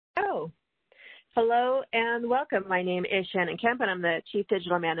go. Hello and welcome. My name is Shannon Kemp, and I'm the Chief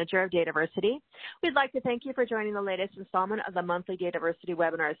Digital Manager of Dataversity. We'd like to thank you for joining the latest installment of the monthly Dataversity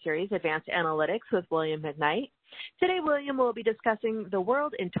webinar series, Advanced Analytics with William McKnight. Today, William will be discussing the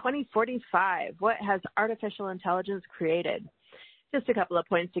world in 2045. What has artificial intelligence created? Just a couple of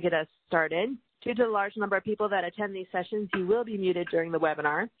points to get us started. Due to the large number of people that attend these sessions, you will be muted during the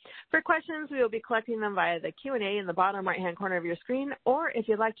webinar. For questions, we will be collecting them via the Q&A in the bottom right-hand corner of your screen, or if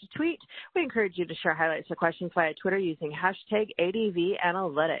you'd like to tweet, we encourage you to share highlights or questions via Twitter using hashtag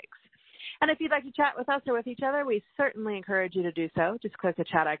 #ADVAnalytics. And if you'd like to chat with us or with each other, we certainly encourage you to do so. Just click the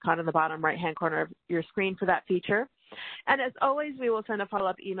chat icon in the bottom right-hand corner of your screen for that feature. And as always, we will send a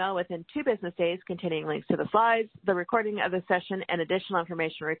follow-up email within 2 business days containing links to the slides, the recording of the session, and additional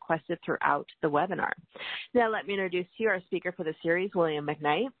information requested throughout the webinar. Now let me introduce to you our speaker for the series, William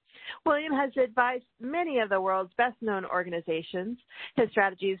McKnight. William has advised many of the world's best-known organizations. His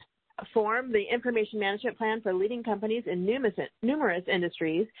strategies form the information management plan for leading companies in numerous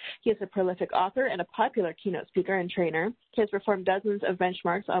industries. He is a prolific author and a popular keynote speaker and trainer. He has performed dozens of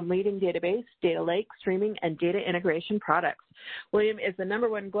benchmarks on leading database, data lake, streaming, and data integration products. William is the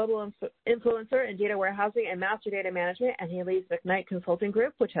 #1 global influencer in data warehousing and master data management, and he leads McKnight Consulting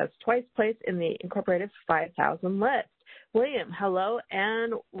Group, which has twice placed in the Incorporated 5,000 list. William, hello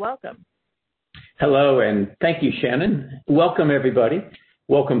and welcome. Hello, and thank you, Shannon. Welcome, everybody.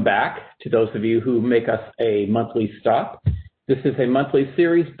 Welcome back to those of you who make us a monthly stop. This is a monthly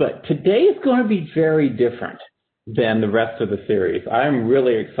series, but today is going to be very different than the rest of the series. I'm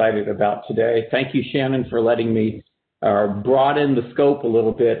really excited about today. Thank you, Shannon, for letting me broaden the scope a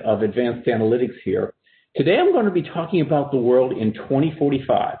little bit of advanced analytics here. Today I'm going to be talking about the world in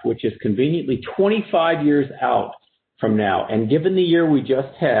 2045, which is conveniently 25 years out from now. And given the year we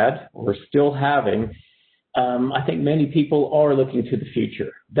just had, or still having, I think many people are looking to the future.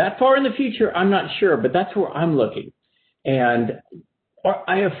 That far in the future, I'm not sure, but that's where I'm looking. And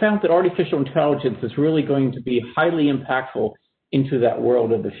I have found that artificial intelligence is really going to be highly impactful into that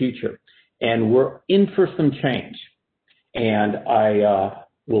world of the future. And we're in for some change. And I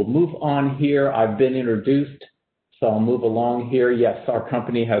will move on here. I've been introduced, so I'll move along here. Yes, our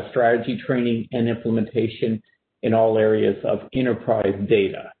company has strategy, training, and implementation in all areas of enterprise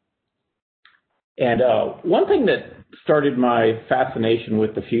data. And one thing that started my fascination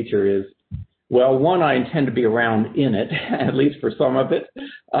with the future is, well, one, I intend to be around in it, at least for some of it,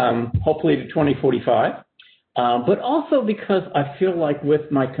 hopefully to 2045, but also because I feel like with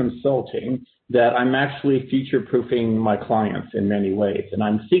my consulting that I'm actually future-proofing my clients in many ways, and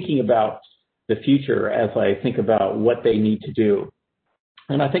I'm thinking about the future as I think about what they need to do.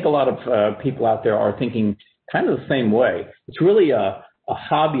 And I think a lot of people out there are thinking kind of the same way. It's really a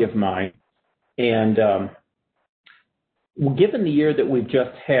hobby of mine. And given the year that we've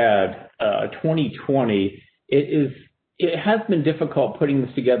just had, 2020, it has been difficult putting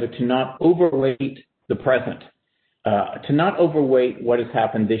this together to not overweight the present, to not overweight what has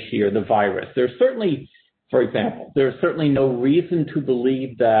happened this year, the virus. There's certainly, for example, there's certainly no reason to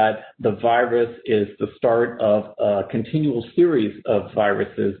believe that the virus is the start of a continual series of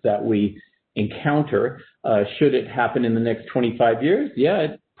viruses that we encounter. Should it happen in the next 25 years? Yeah,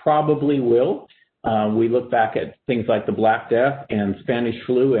 it probably will. We look back at things like the Black Death and Spanish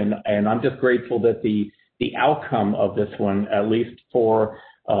flu, and I'm just grateful that the outcome of this one, at least for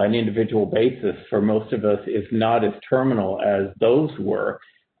an individual basis, for most of us, is not as terminal as those were.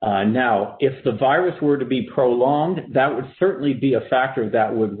 Now, if the virus were to be prolonged, that would certainly be a factor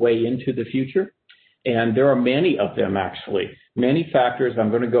that would weigh into the future. And there are many of them, actually, many factors.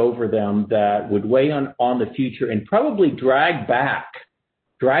 I'm going to go over them that would weigh on the future and probably drag back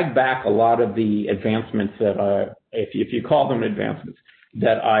a lot of the advancements that, if you call them advancements,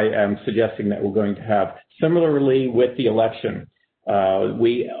 that I am suggesting that we're going to have. Similarly, with the election,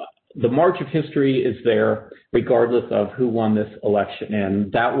 the march of history is there regardless of who won this election,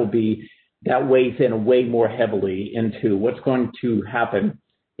 and that weighs in way more heavily into what's going to happen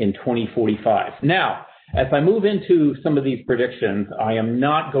in 2045. Now, as I move into some of these predictions, I am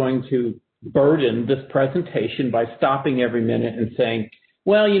not going to burden this presentation by stopping every minute and saying,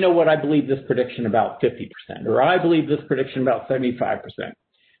 well, you know what, I believe this prediction about 50%, or I believe this prediction about 75%.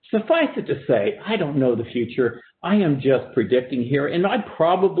 Suffice it to say, I don't know the future. I am just predicting here, and I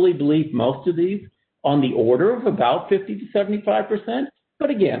probably believe most of these on the order of about 50 to 75%.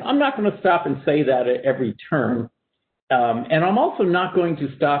 But again, I'm not going to stop and say that at every turn. And I'm also not going to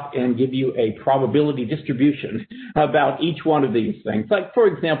stop and give you a probability distribution about each one of these things. Like, for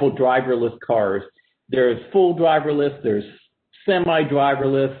example, driverless cars. There's full driverless, there's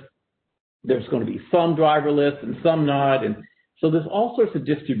semi-driverless, there's going to be some driverless and some not, and So there's all sorts of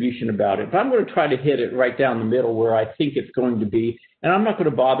distribution about it. But I'm going to try to hit it right down the middle where I think it's going to be. And I'm not going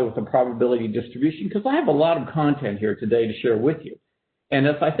to bother with the probability distribution because I have a lot of content here today to share with you. And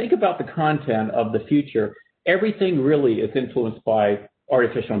as I think about the content of the future, everything really is influenced by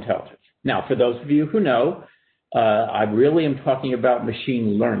artificial intelligence. Now, for those of you who know, I really am talking about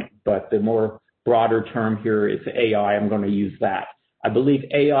machine learning, but the more broader term here is AI. I'm going to use that. I believe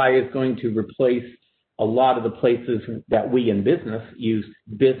AI is going to replace a lot of the places that we in business use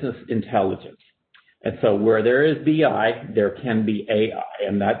business intelligence. And so where there is BI, there can be AI,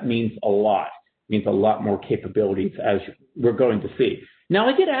 and that means a lot. It means a lot more capabilities as we're going to see. Now,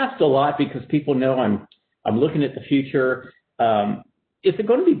 I get asked a lot because people know I'm looking at the future. Is it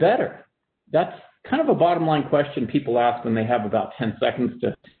going to be better? That's kind of a bottom line question people ask when they have about 10 seconds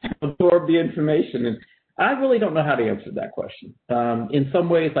to absorb the information. And I really don't know how to answer that question. In some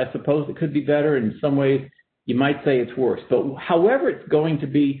ways, I suppose it could be better. In some ways, you might say it's worse. But however it's going to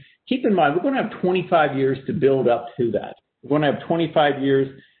be, keep in mind, we're going to have 25 years to build up to that. We're going to have 25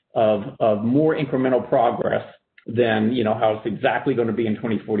 years of more incremental progress than, how it's exactly going to be in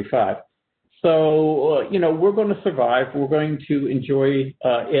 2045. So, we're going to survive. We're going to enjoy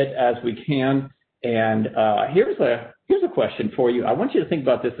it as we can. And here's a question for you. I want you to think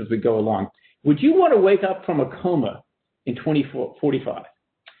about this as we go along. Would you want to wake up from a coma in 2045?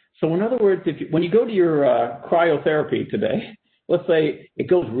 So in other words, when you go to your cryotherapy today, let's say it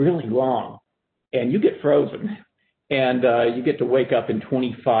goes really long and you get frozen and you get to wake up in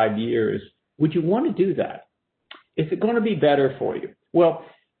 25 years, would you want to do that? Is it going to be better for you? Well,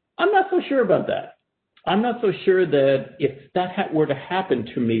 I'm not so sure about that. I'm not so sure that if that were to happen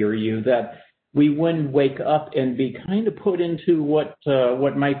to me or you, that we wouldn't wake up and be kind of put into what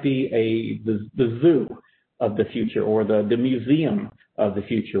might be the zoo of the future or the museum of the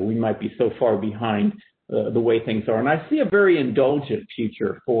future. We might be so far behind the way things are. And I see a very indulgent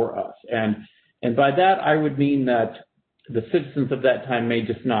future for us. And by that, I would mean that the citizens of that time may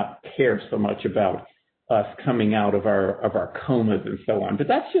just not care so much about us coming out of our comas and so on. But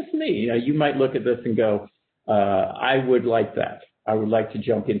that's just me. You might look at this and go, I would like that. I would like to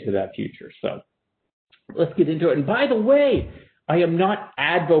jump into that future. So let's get into it. And by the way, I am not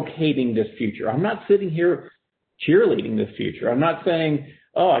advocating this future. I'm not sitting here cheerleading this future. I'm not saying,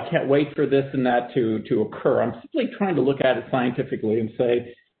 oh, I can't wait for this and that to occur. I'm simply trying to look at it scientifically and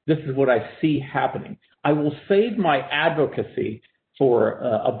say, this is what I see happening. I will save my advocacy for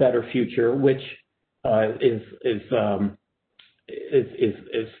a better future, which is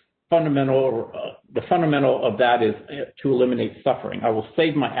fundamental. The fundamental of that is to eliminate suffering. I will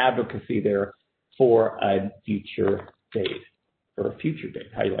save my advocacy there for a future date. For a future date.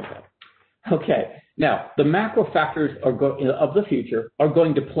 How do you like that? Okay. Now, the macro factors of the future are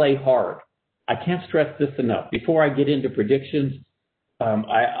going to play hard. I can't stress this enough. Before I get into predictions,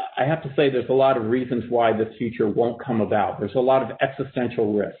 I have to say there's a lot of reasons why this future won't come about. There's a lot of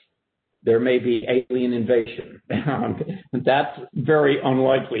existential risks. There may be alien invasion. That's very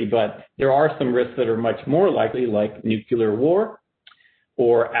unlikely, but there are some risks that are much more likely, like nuclear war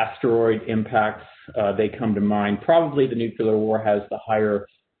or asteroid impacts. They come to mind. Probably the nuclear war has the higher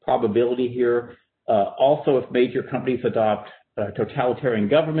probability here. Also, if major companies adopt totalitarian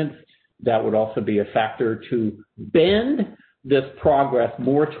governments, that would also be a factor to bend this progress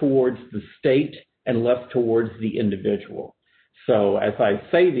more towards the state and less towards the individual. So as I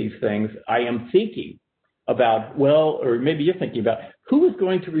say these things, I am thinking about, or maybe you're thinking about, who is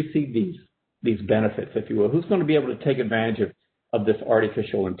going to receive these benefits, if you will? Who's going to be able to take advantage of this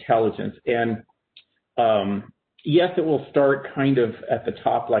artificial intelligence? And yes, it will start kind of at the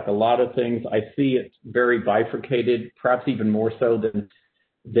top like a lot of things. I see it very bifurcated, perhaps even more so than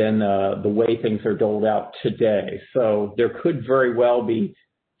the way things are doled out today. So there could very well be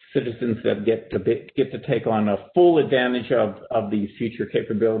citizens that get to take on a full advantage of these future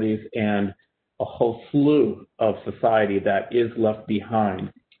capabilities, and a whole slew of society that is left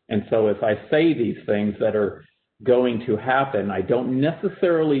behind. And so as I say these things that are going to happen, I don't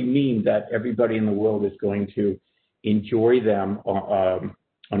necessarily mean that everybody in the world is going to enjoy them,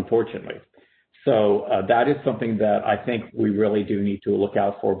 unfortunately. So that is something that I think we really do need to look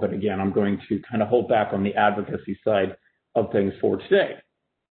out for. But again, I'm going to kind of hold back on the advocacy side of things for today.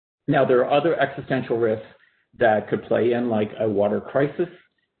 Now, there are other existential risks that could play in, like a water crisis,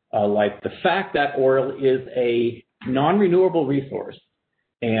 like the fact that oil is a non-renewable resource,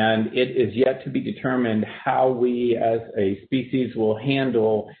 and it is yet to be determined how we as a species will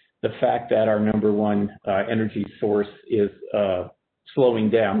handle the fact that our number one energy source is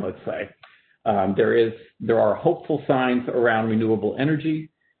slowing down, let's say. There are hopeful signs around renewable energy.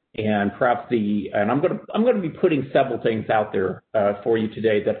 And perhaps I'm going to be putting several things out there for you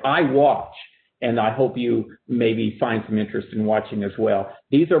today that I watch, and I hope you maybe find some interest in watching as well.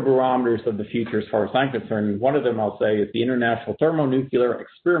 These are barometers of the future as far as I'm concerned. One of them I'll say is the International Thermonuclear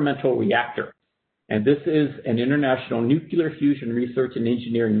Experimental Reactor. And this is an international nuclear fusion research and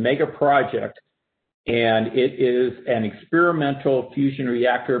engineering mega project. And it is an experimental fusion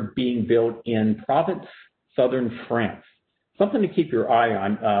reactor being built in Provence, southern France. Something to keep your eye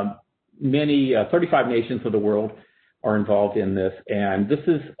on. 35 nations of the world are involved in this. And this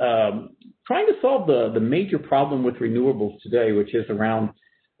is trying to solve the major problem with renewables today, which is around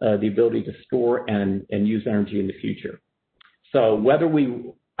the ability to store and use energy in the future. So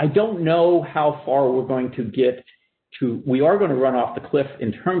I don't know how far we're going to get to, we are going to run off the cliff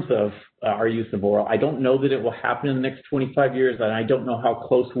in terms of our use of oil. I don't know that it will happen in the next 25 years, and I don't know how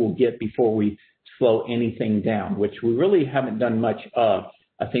close we'll get before we slow anything down, which we really haven't done much of.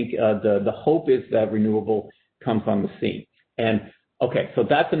 I think the hope is that renewable comes on the scene. And okay, so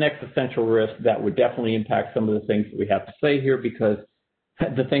that's an existential risk that would definitely impact some of the things that we have to say here, because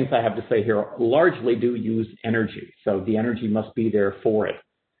the things I have to say here largely do use energy. So the energy must be there for it.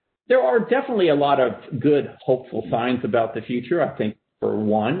 There are definitely a lot of good, hopeful signs about the future. I think, for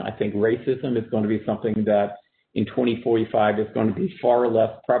one, I think racism is going to be something that in 2045 is going to be far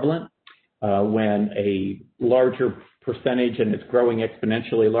less prevalent when a larger percentage, and it's growing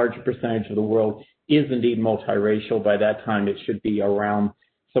exponentially, a larger percentage of the world is indeed multiracial. By that time, it should be around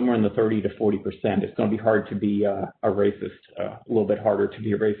somewhere in the 30 to 40%. It's going to be hard to be a racist, a little bit harder to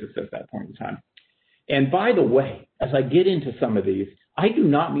be a racist at that point in time. And by the way, as I get into some of these, I do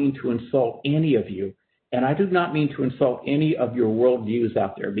not mean to insult any of you, and I do not mean to insult any of your worldviews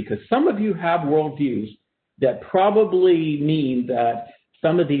out there, because some of you have worldviews that probably mean that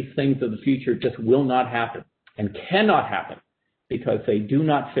some of these things of the future just will not happen and cannot happen because they do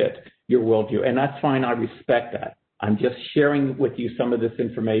not fit your worldview. And that's fine. I respect that. I'm just sharing with you some of this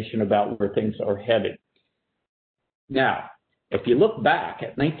information about where things are headed. Now, if you look back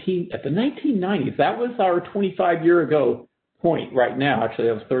at the 1990s, that was our 25-year ago point right now. Actually,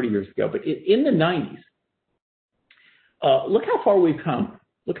 that was 30 years ago. But in the 90s, look how far we've come.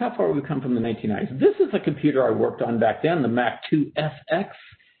 Look how far we've come from the 1990s. This is a computer I worked on back then, the Mac II FX.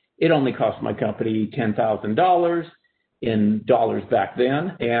 It only cost my company $10,000 in dollars back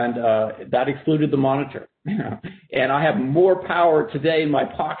then, and that excluded the monitor. And I have more power today in my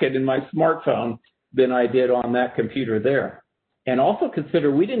pocket in my smartphone than I did on that computer there. And also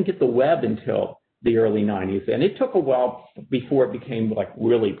consider we didn't get the web until the early 90s, and it took a while before it became like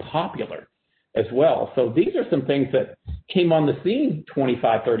really popular as well. So these are some things that came on the scene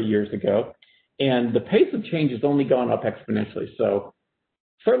 25, 30 years ago, and the pace of change has only gone up exponentially. So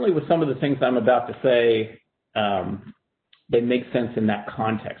certainly with some of the things I'm about to say, they make sense in that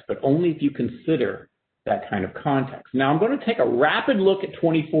context, but only if you consider that kind of context. Now I'm going to take a rapid look at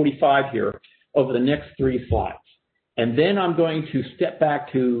 2045 here over the next 3 slides. And then I'm going to step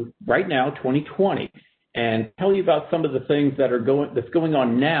back to right now, 2020, and tell you about some of the things that that's going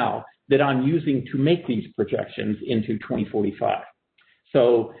on now that I'm using to make these projections into 2045.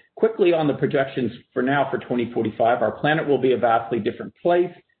 So quickly on the projections for now for 2045, our planet will be a vastly different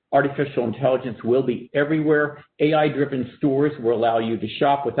place. Artificial intelligence will be everywhere. AI-driven stores will allow you to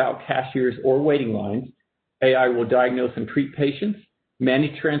shop without cashiers or waiting lines. AI will diagnose and treat patients,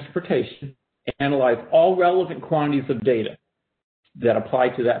 manage transportation, and analyze all relevant quantities of data that apply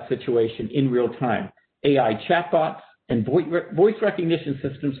to that situation in real time. AI chatbots and voice recognition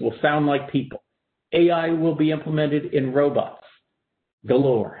systems will sound like people. AI will be implemented in robots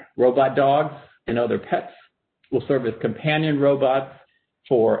galore. Robot dogs and other pets will serve as companion robots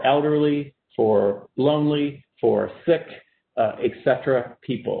for elderly, for lonely, for sick, etc.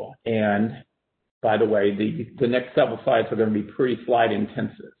 people. And by the way, the next several slides are going to be pretty slide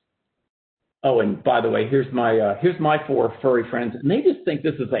intensive. Oh, and by the way, here's my 4 furry friends, and they just think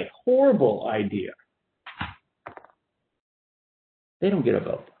this is a horrible idea. They don't get a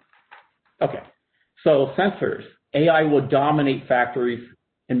vote. Okay, so sensors. AI will dominate factories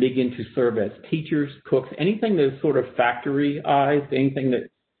and begin to serve as teachers, cooks, anything that is sort of factoryized, anything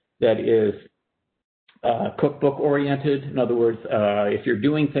that is cookbook oriented. In other words, if you're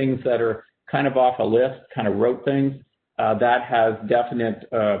doing things that are kind of off a list, kind of rote things, that has definite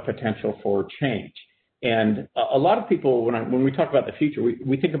potential for change. And a lot of people, when we talk about the future,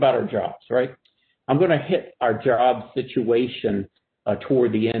 we think about our jobs, right? I'm going to hit our job situation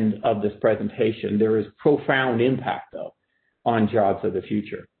toward the end of this presentation. There is profound impact, though, on jobs of the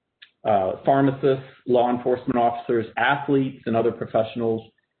future. Pharmacists, law enforcement officers, athletes, and other professionals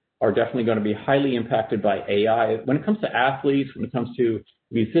are definitely going to be highly impacted by AI. When it comes to athletes, when it comes to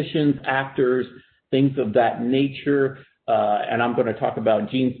musicians, actors, things of that nature. And I'm going to talk about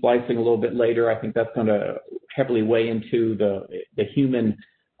gene splicing a little bit later. I think that's going to heavily weigh into the human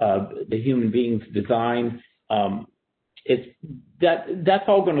being's design. That's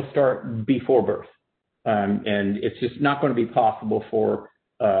all going to start before birth, and it's just not going to be possible for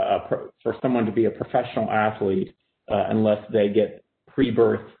someone to be a professional athlete unless they get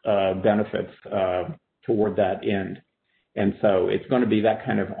pre-birth benefits toward that end. And so it's going to be that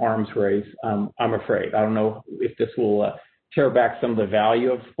kind of arms race, I'm afraid. I don't know if this will tear back some of the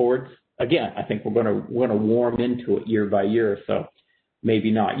value of sports. Again, I think we're going to warm into it year by year, so maybe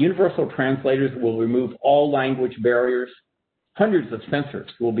not. Universal translators will remove all language barriers. Hundreds of sensors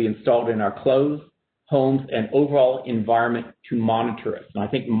will be installed in our clothes, homes, and overall environment to monitor us. And I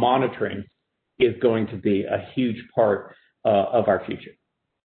think monitoring is going to be a huge part of our future.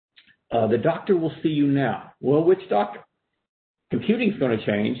 The doctor will see you now. Well, which doctor? Computing is going to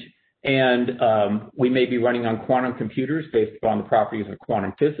change, and we may be running on quantum computers based upon the properties of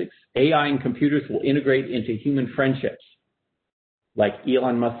quantum physics. AI and computers will integrate into human friendships, like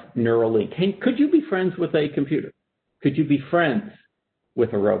Elon Musk's Neuralink. Could you be friends with a computer? Could you be friends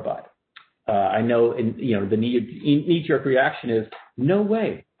with a robot? I know, the knee-jerk reaction is, no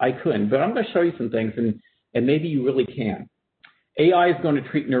way, I couldn't. But I'm going to show you some things, and maybe you really can. AI is going to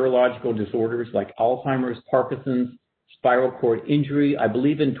treat neurological disorders like Alzheimer's, Parkinson's, spinal cord injury. I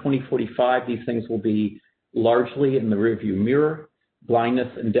believe in 2045, these things will be largely in the rearview mirror, blindness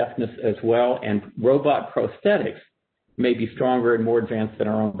and deafness as well, and robot prosthetics may be stronger and more advanced than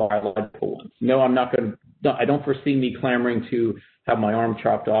our own biological ones. No, I don't foresee me clamoring to have my arm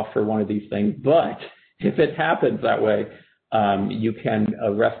chopped off for one of these things, but if it happens that way, you can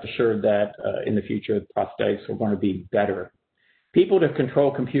rest assured that in the future, prosthetics are going to be better. People to control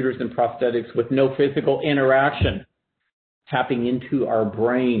computers and prosthetics with no physical interaction. Tapping into our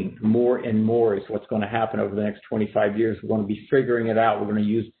brain more and more is what's going to happen over the next 25 years. We're going to be figuring it out. We're going to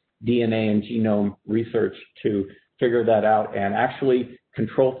use DNA and genome research to figure that out and actually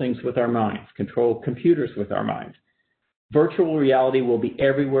control things with our minds, control computers with our minds. Virtual reality will be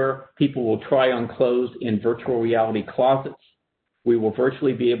everywhere. People will try on clothes in virtual reality closets. We will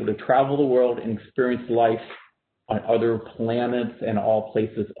virtually be able to travel the world and experience life on other planets and all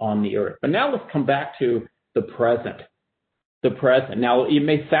places on the earth. But now let's come back to the present. The present. Now, it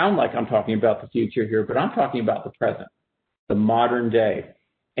may sound like I'm talking about the future here, but I'm talking about the present, the modern day.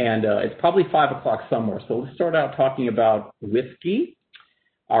 And it's probably 5 o'clock somewhere. So let's start out talking about whiskey.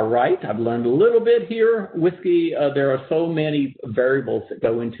 All right, I've learned a little bit here. Whiskey, there are so many variables that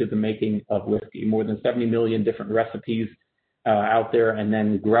go into the making of whiskey, more than 70 million different recipes out there, and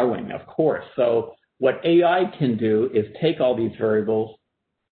then growing, of course. So what AI can do is take all these variables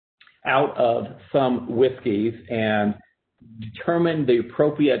out of some whiskeys and determine the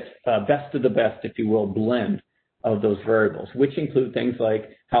appropriate best of the best, if you will, blend of those variables, which include things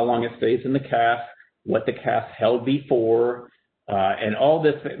like how long it stays in the cask, what the cask held before, and all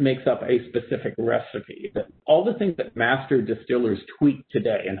this makes up a specific recipe. All the things that master distillers tweak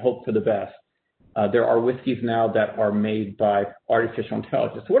today and hope for the best, there are whiskeys now that are made by artificial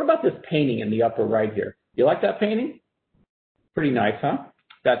intelligence. What about this painting in the upper right here? You like that painting? Pretty nice, huh?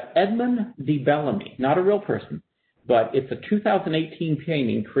 That's Edmund de Bellamy, not a real person, but it's a 2018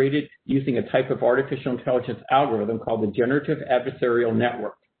 painting created using a type of artificial intelligence algorithm called the Generative Adversarial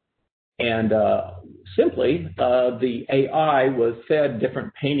Network. And simply, the AI was fed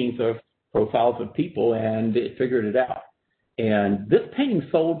different paintings of profiles of people, and it figured it out. And this painting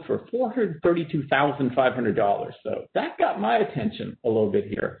sold for $432,500. So that got my attention a little bit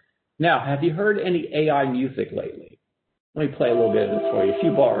here. Now, have you heard any AI music lately? Let me play a little bit of this for you, a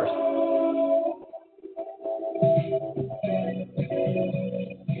few bars.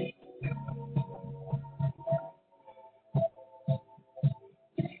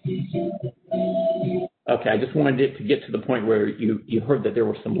 Okay, I just wanted it to get to the point where you heard that there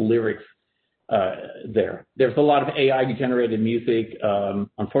were some lyrics there. There's a lot of AI-generated music.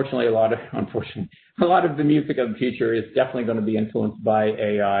 Unfortunately, a lot of the music of the future is definitely going to be influenced by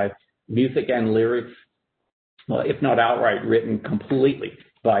AI. Music and lyrics, if not outright, written completely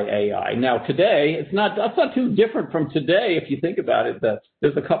by AI. Now, today, that's not too different from today if you think about it.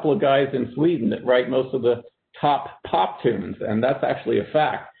 There's a couple of guys in Sweden that write most of the top pop tunes, and that's actually a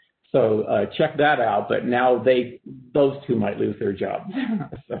fact. So check that out. But now those two might lose their jobs.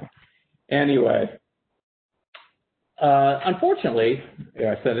 So anyway, unfortunately,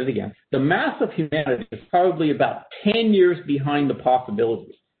 I said it again, the mass of humanity is probably about 10 years behind the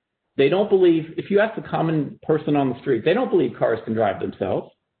possibilities. They don't believe, if you ask a common person on the street, they don't believe cars can drive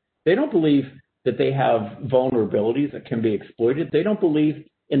themselves. They don't believe that they have vulnerabilities that can be exploited. They don't believe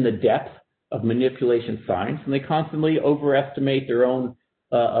in the depth of manipulation science, and they constantly overestimate their own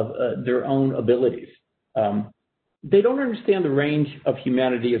abilities. They don't understand the range of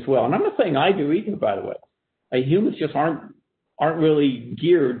humanity as well. And I'm not saying I do either, by the way. Humans just aren't really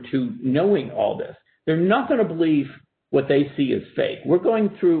geared to knowing all this. They're not going to believe what they see as fake. We're going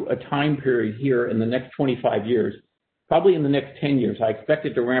through a time period here in the next 25 years, probably in the next 10 years. I expect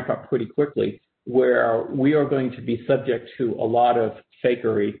it to ramp up pretty quickly, where we are going to be subject to a lot of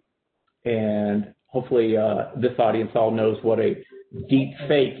fakery. And hopefully this audience all knows what a deep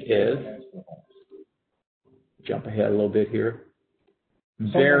fake is. Jump ahead a little bit here.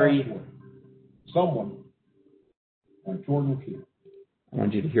 Someone. Jordan Key. I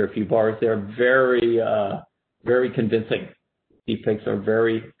want you to hear a few bars there. Very convincing. Deepfakes are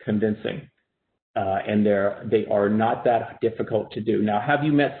very convincing, and they are not that difficult to do. Now, have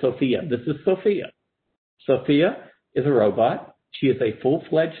you met Sophia? This is Sophia. Sophia is a robot. She is a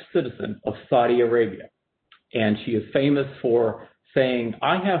full-fledged citizen of Saudi Arabia, and she is famous for saying,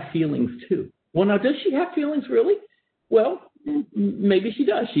 "I have feelings too." Well, now, does she have feelings really? Well, maybe she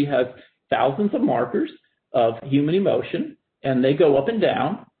does. She has thousands of markers of human emotion, and they go up and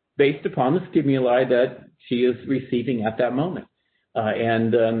down based upon the stimuli that she is receiving at that moment,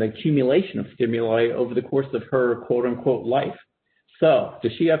 and the accumulation of stimuli over the course of her quote-unquote life. So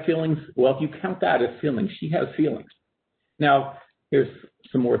does she have feelings? Well, if you count that as feelings, she has feelings. Now, here's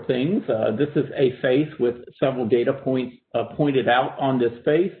some more things. This is a face with several data points pointed out on this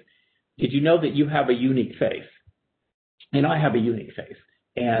face. Did you know that you have a unique face? And I have a unique face.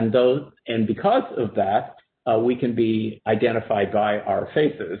 And because of that, we can be identified by our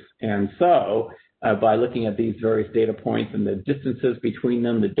faces. And so by looking at these various data points and the distances between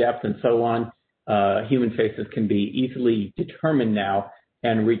them, the depth and so on, human faces can be easily determined now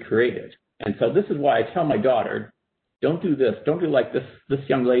and recreated. And so this is why I tell my daughter, don't do this. Don't do like this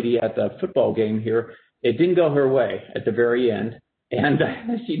young lady at the football game here. It didn't go her way at the very end. And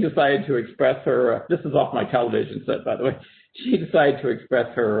she decided to express her, this is off my television set, by the way. She decided to express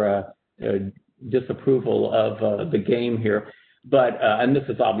her disapproval of the game here. But, and this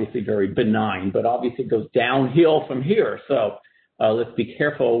is obviously very benign, but obviously it goes downhill from here. So let's be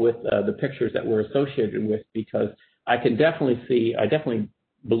careful with the pictures that we're associated with, because I definitely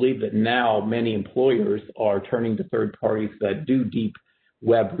believe that now many employers are turning to third parties that do deep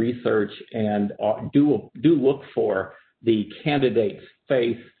web research and do look for the candidate's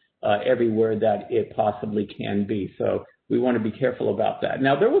face everywhere that it possibly can be. So we want to be careful about that.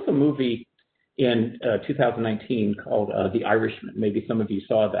 Now, there was a movie in 2019 called The Irishman. Maybe some of you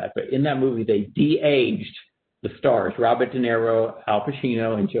saw that. But in that movie, they de-aged the stars, Robert De Niro, Al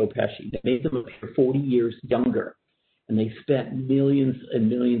Pacino, and Joe Pesci. They made them appear 40 years younger. And they spent millions and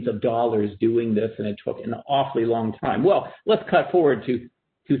millions of dollars doing this, and it took an awfully long time. Well, let's cut forward to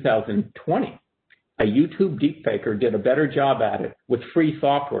 2020. A YouTube deepfaker did a better job at it with free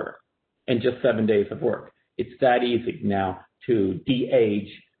software in just 7 days of work. It's that easy now to de-age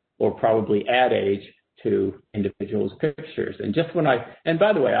or probably add age to individuals' pictures. And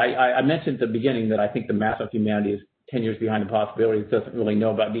by the way, I mentioned at the beginning that I think the mass of humanity is 10 years behind the possibilities, doesn't really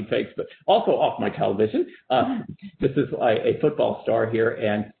know about deepfakes, but also off my television. This is a football star here,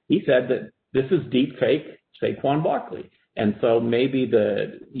 and he said that this is deepfake Saquon Barkley. And so maybe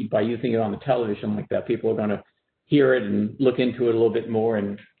by using it on the television like that, people are going to hear it and look into it a little bit more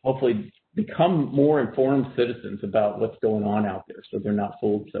and hopefully become more informed citizens about what's going on out there, so they're not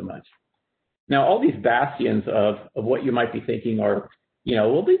fooled so much. Now, all these bastions of what you might be thinking are,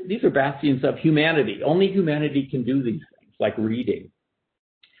 these are bastions of humanity. Only humanity can do these things, like reading.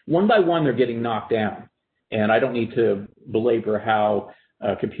 One by one, they're getting knocked down. And I don't need to belabor how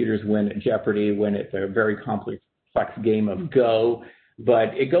computers win at Jeopardy when it's a very complex game of Go,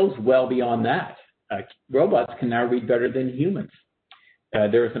 but it goes well beyond that. Robots can now read better than humans.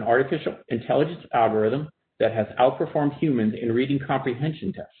 There is an artificial intelligence algorithm that has outperformed humans in reading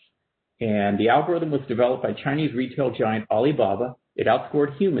comprehension tests. And the algorithm was developed by Chinese retail giant Alibaba. It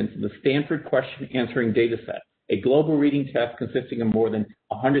outscored humans in the Stanford question answering data set, a global reading test consisting of more than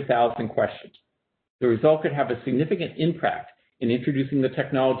 100,000 questions. The result could have a significant impact in introducing the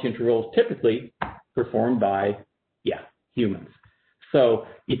technology into roles typically performed by, humans. So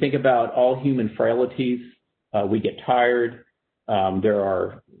you think about all human frailties. We get tired. There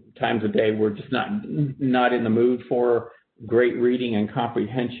are times a day we're just not in the mood for great reading and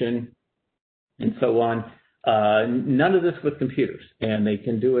comprehension and so on. None of this with computers, and they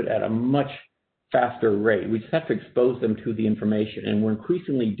can do it at a much faster rate. We just have to expose them to the information, and we're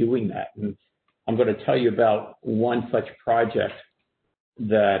increasingly doing that. And I'm going to tell you about one such project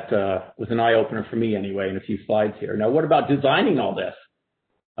that was an eye-opener for me anyway in a few slides here. Now, what about designing all this?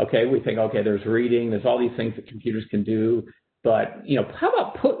 Okay, we think, okay, there's reading, there's all these things that computers can do, but, how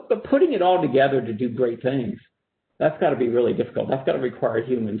about putting it all together to do great things? That's got to be really difficult. That's got to require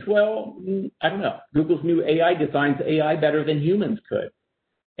humans. Well, I don't know. Google's new AI designs AI better than humans could.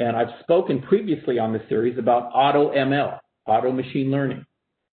 And I've spoken previously on this series about auto ML, auto machine learning.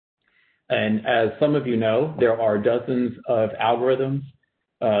 And as some of you know, there are dozens of algorithms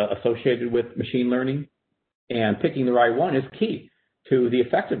associated with machine learning, and picking the right one is key to the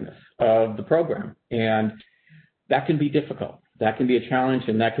effectiveness of the program. And that can be difficult. That can be a challenge,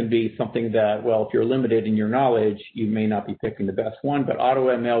 and that can be something that, well, if you're limited in your knowledge, you may not be picking the best one, but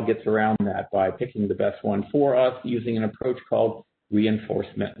AutoML gets around that by picking the best one for us using an approach called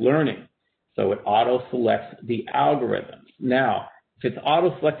reinforcement learning. So it auto-selects the algorithms. Now, if it's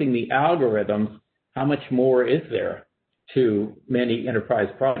auto-selecting the algorithms, how much more is there to many enterprise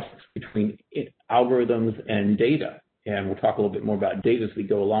projects between algorithms and data? And we'll talk a little bit more about data as we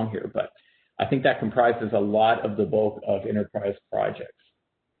go along here, but I think that comprises a lot of the bulk of enterprise projects.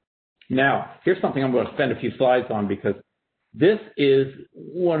 Now, here's something I'm going to spend a few slides on because this is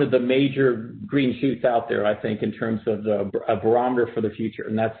one of the major green shoots out there, I think, in terms of a barometer for the future,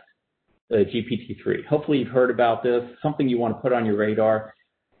 and that's GPT-3. Hopefully you've heard about this, something you want to put on your radar.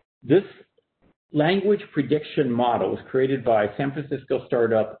 This language prediction model was created by San Francisco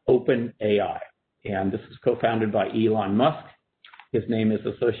startup OpenAI, and this was co-founded by Elon Musk. His name is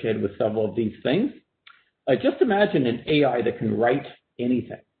associated with several of these things. Just imagine an AI that can write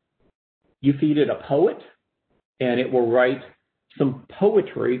anything. You feed it a poet, and it will write some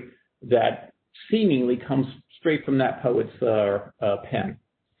poetry that seemingly comes straight from that poet's pen.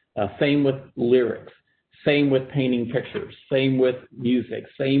 Same with lyrics, same with painting pictures, same with music,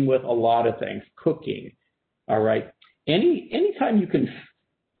 same with a lot of things, cooking, all right? Anytime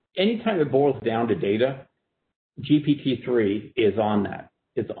it boils down to data, GPT-3 is on that.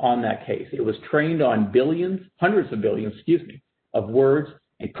 It's on that case. It was trained on hundreds of billions, of words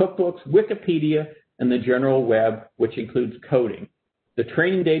and cookbooks, Wikipedia, and the general web, which includes coding. The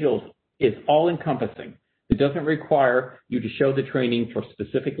training data is all-encompassing. It doesn't require you to show the training for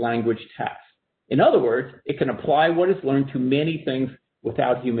specific language tasks. In other words, it can apply what is learned to many things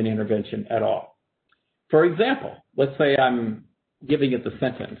without human intervention at all. For example, let's say I'm giving it the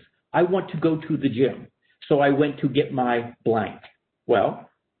sentence, I want to go to the gym, so I went to get my blank. Well,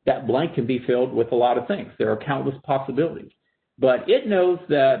 that blank can be filled with a lot of things. There are countless possibilities. But it knows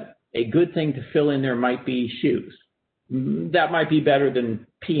that a good thing to fill in there might be shoes. That might be better than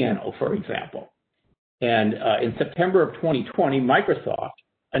piano, for example. And in September of 2020, Microsoft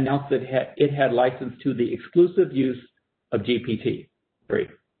announced that it had licensed to the exclusive use of GPT-3.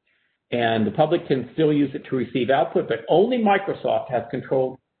 And the public can still use it to receive output, but only Microsoft has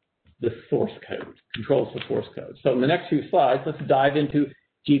controlled the source code, controls the source code. So in the next few slides, let's dive into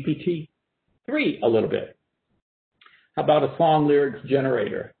GPT-3 a little bit. How about a song lyrics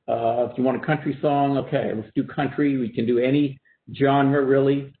generator? If you want a country song, okay, let's do country. We can do any genre,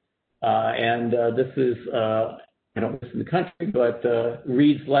 really. This is, I don't listen to country, but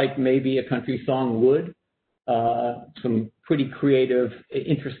reads like maybe a country song would. Some pretty creative,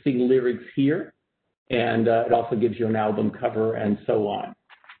 interesting lyrics here. And it also gives you an album cover and so on.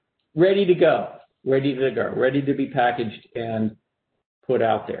 Ready to go, ready to be packaged and put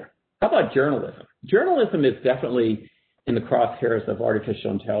out there. How about journalism? Journalism is definitely in the crosshairs of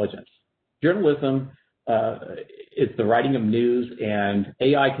artificial intelligence. Journalism is the writing of news, and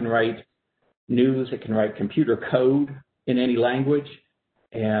AI can write news. It can write computer code in any language.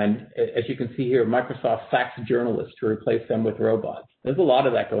 And as you can see here, Microsoft sacks journalists to replace them with robots. There's a lot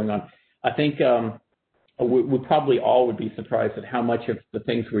of that going on. I think we probably all would be surprised at how much of the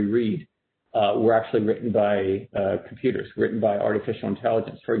things we read were actually written by computers, written by artificial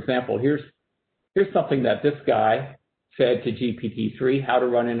intelligence. For example, here's something that this guy said to GPT-3, how to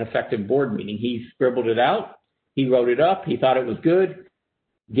run an effective board meeting. He scribbled it out. He wrote it up. He thought it was good,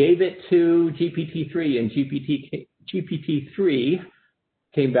 gave it to GPT-3, and GPT-3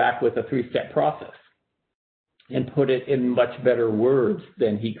 came back with a 3-step process and put it in much better words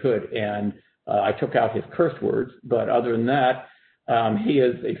than he could. And I took out his curse words, but other than that, he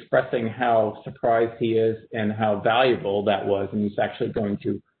is expressing how surprised he is and how valuable that was, and he's actually going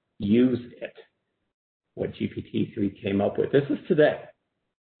to use it, what GPT-3 came up with. This is today.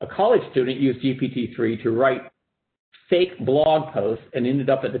 A college student used GPT-3 to write fake blog posts and ended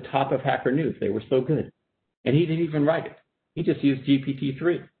up at the top of Hacker News. They were so good. And he didn't even write it. He just used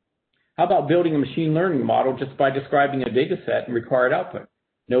GPT-3. How about building a machine learning model just by describing a data set and required output?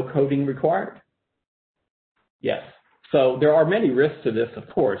 No coding required. Yes. So there are many risks to this, of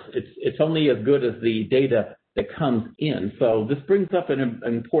course. It's only as good as the data that comes in. So this brings up an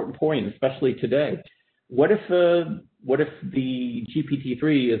important point, especially today. What if the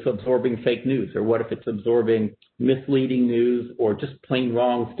GPT-3 is absorbing fake news, or what if it's absorbing misleading news or just plain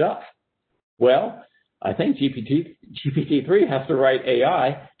wrong stuff? Well, I think GPT-3 has to write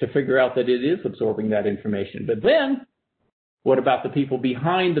AI to figure out that it is absorbing that information. But then, what about the people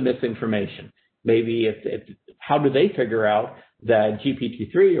behind the misinformation? Maybe how do they figure out that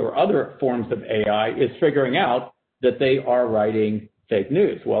GPT-3 or other forms of AI is figuring out that they are writing fake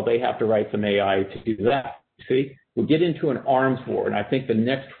news? Well, they have to write some AI to do that. See, we'll get into an arms war, and I think the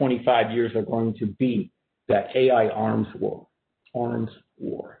next 25 years are going to be that AI arms war. Arms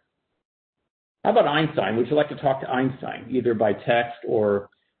war. How about Einstein? Would you like to talk to Einstein, either by text or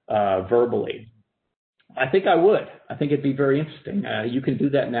verbally? I think I would. I think it'd be very interesting. You can do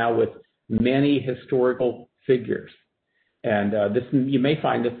that now with many historical figures. And you may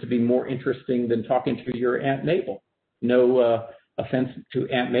find this to be more interesting than talking to your Aunt Mabel. No offense to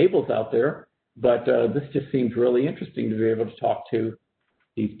Aunt Mabel's out there, but this just seems really interesting to be able to talk to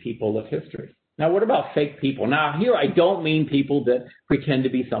these people of history. Now, what about fake people? Now, here I don't mean people that pretend to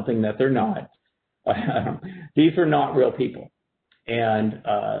be something that they're not. These are not real people. And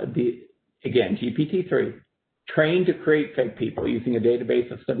again, GPT-3, trained to create fake people using a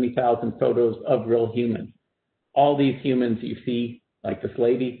database of 70,000 photos of real humans. All these humans you see, like this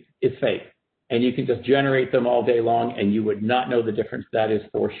lady, is fake. And you can just generate them all day long, and you would not know the difference. That is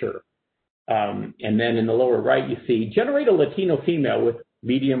for sure. And then in the lower right, you see, generate a Latino female with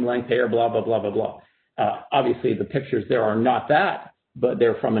medium length hair, blah, blah, blah, blah, blah. Obviously, the pictures there are not that, but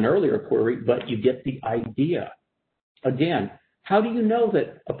they're from an earlier query, but you get the idea. Again, how do you know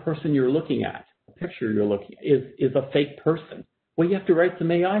that a person you're looking at, a picture you're looking at, is a fake person? Well, you have to write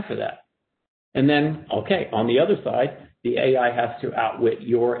some AI for that. And then, okay, on the other side, the AI has to outwit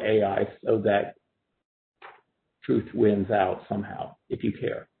your AI so that truth wins out somehow, if you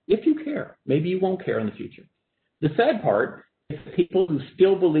care. If you care. Maybe you won't care in the future. The sad part is people who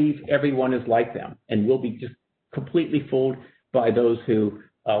still believe everyone is like them and will be just completely fooled by those who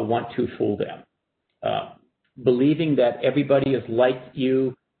want to fool them. Believing that everybody is like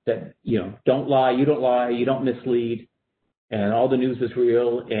you, that, don't lie, you don't mislead, and all the news is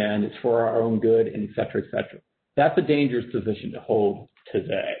real, and it's for our own good, and et cetera, et cetera. That's a dangerous position to hold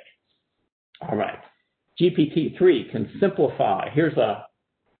today. All right. GPT-3 can simplify. Here's a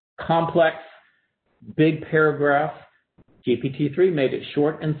complex, big paragraph. GPT-3 made it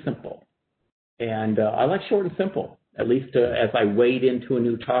short and simple. And I like short and simple, at least as I wade into a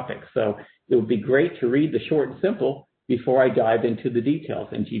new topic. So it would be great to read the short and simple before I dive into the details.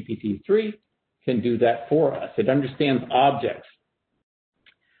 And GPT-3 can do that for us. It understands objects.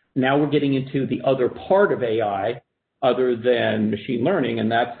 Now we're getting into the other part of AI other than machine learning,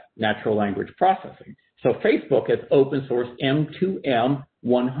 and that's natural language processing. So Facebook has open sourced M2M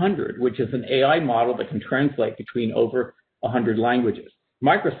 100, which is an AI model that can translate between over 100 languages.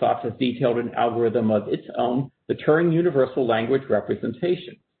 Microsoft has detailed an algorithm of its own, the Turing Universal Language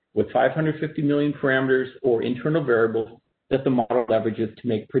Representation, with 550 million parameters or internal variables that the model leverages to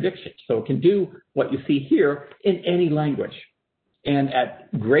make predictions. So it can do what you see here in any language and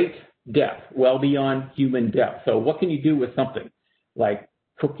at great depth, well beyond human depth. So what can you do with something like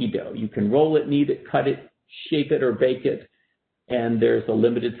cookie dough? You can roll it, knead it, cut it, shape it, or bake it, and there's a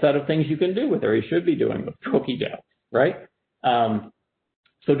limited set of things you can do with it, or you should be doing with cookie dough, right?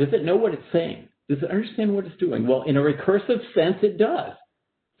 So does it know what it's saying? Does it understand what it's doing? Well, in a recursive sense, it does.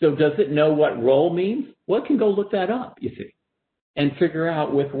 So does it know what roll means? Well, it can go look that up, you see, and figure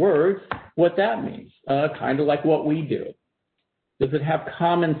out with words what that means, kind of like what we do. Does it have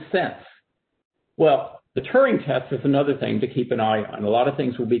common sense? Well, the Turing test is another thing to keep an eye on. A lot of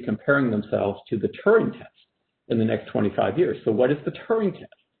things will be comparing themselves to the Turing test in the next 25 years. So what is the Turing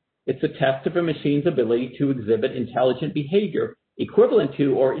test? It's a test of a machine's ability to exhibit intelligent behavior equivalent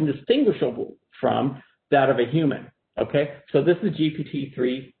to or indistinguishable from that of a human. Okay, so this is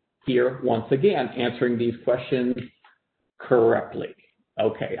GPT-3 here once again answering these questions correctly.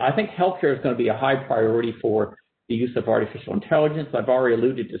 Okay, I think healthcare is going to be a high priority for the use of artificial intelligence. I've already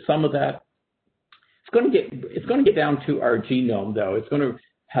alluded to some of that. It's going to get down to our genome, though. It's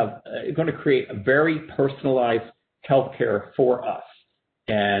going to create a very personalized healthcare for us,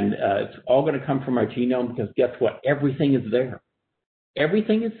 and it's all going to come from our genome because guess what? Everything is there.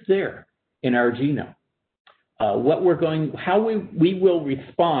 Everything is there in our genome. How we will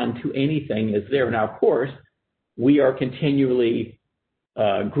respond to anything is there. Now, of course, we are continually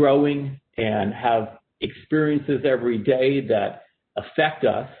growing and have experiences every day that affect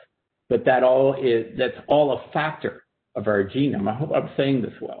us, but that's all a factor of our genome. I hope I'm saying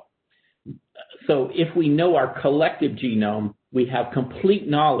this well. So if we know our collective genome, we have complete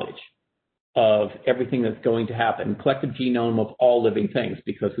knowledge of everything that's going to happen, collective genome of all living things,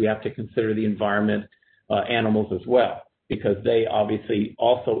 because we have to consider the environment, animals as well, because they obviously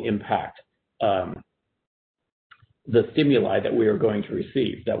also impact the stimuli that we are going to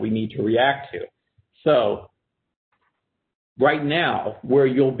receive, that we need to react to. So right now, where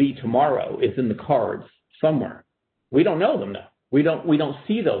you'll be tomorrow is in the cards somewhere. We don't know them now. We don't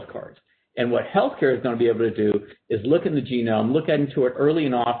see those cards. And what healthcare is going to be able to do is look in the genome, look into it early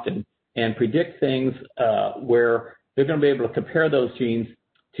and often, and predict things where they're going to be able to compare those genes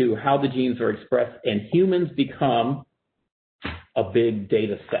to how the genes are expressed, and humans become a big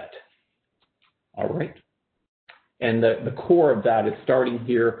data set. All right? And the core of that is starting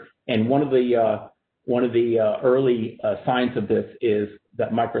here. And one of the early signs of this is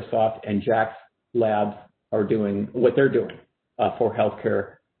that Microsoft and Jack's labs are doing what they're doing for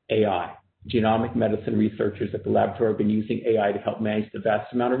healthcare AI. Genomic medicine researchers at the laboratory have been using AI to help manage the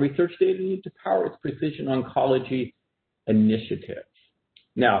vast amount of research data needed to power its precision oncology initiatives.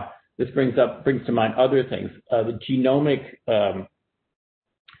 Now, this brings to mind other things. The genomic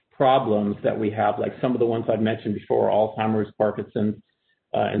problems that we have, like some of the ones I've mentioned before, Alzheimer's, Parkinson's,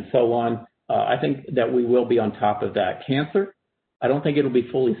 and so on. I think that we will be on top of that. Cancer, I don't think it'll be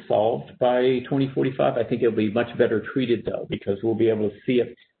fully solved by 2045. I think it'll be much better treated, though, because we'll be able to see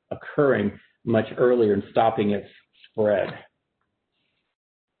it occurring much earlier and stopping its spread.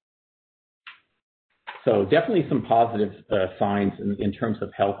 So definitely some positive signs in terms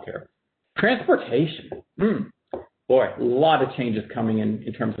of healthcare. Transportation. Boy, a lot of changes coming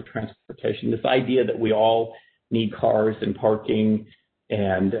in terms of transportation. This idea that we all need cars and parking,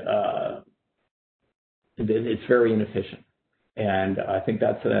 and it's very inefficient. And I think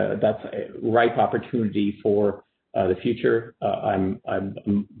that's a ripe opportunity for the future. I'm a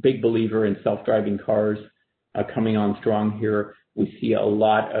big believer in self-driving cars coming on strong here. We see a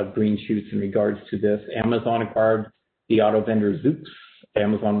lot of green shoots in regards to this. Amazon acquired the auto vendor Zoox.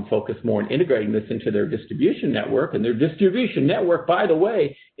 Amazon will focus more on integrating this into their distribution network. And their distribution network, by the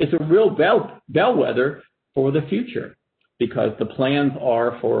way, is a real bellwether for the future, because the plans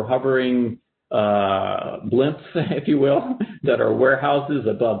are for hovering blimps, if you will, that are warehouses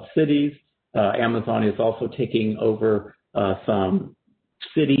above cities. Amazon is also taking over some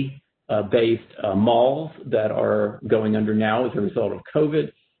city-based malls that are going under now as a result of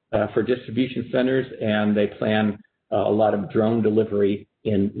COVID for distribution centers, and they plan a lot of drone delivery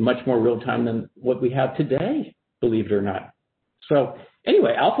in much more real time than what we have today, believe it or not. So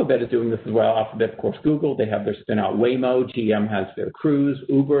anyway, Alphabet is doing this as well. Alphabet, of course, Google, they have their spin-out Waymo. GM has their Cruise.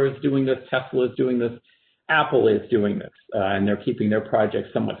 Uber is doing this. Tesla is doing this. Apple is doing this, and they're keeping their project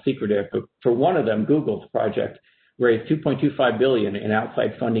somewhat secretive. But for one of them, Google's project raised $2.25 billion in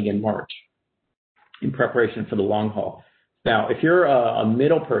outside funding in March in preparation for the long haul. Now, if you're a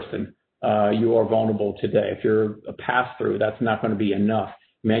middle person, you are vulnerable today. If you're a pass-through, that's not going to be enough.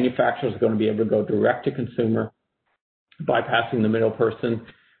 Manufacturers are going to be able to go direct to consumer, bypassing the middle person.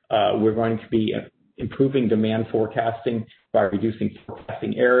 We're going to be improving demand forecasting by reducing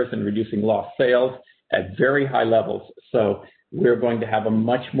forecasting errors and reducing lost sales at very high levels. So we're going to have a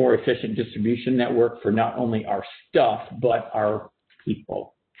much more efficient distribution network for not only our stuff, but our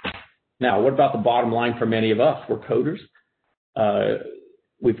people. Now, what about the bottom line for many of us? We're coders.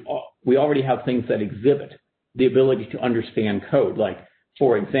 We already have things that exhibit the ability to understand code. Like,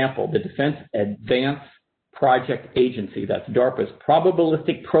 for example, the Defense Advanced Project Agency, that's DARPA's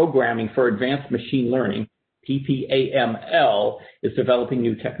Probabilistic Programming for Advanced Machine Learning, PPAML, is developing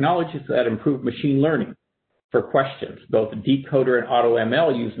new technologies that improve machine learning for questions. Both Decoder and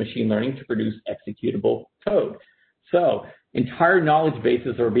AutoML use machine learning to produce executable code. So entire knowledge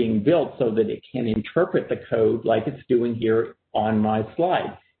bases are being built so that it can interpret the code like it's doing here on my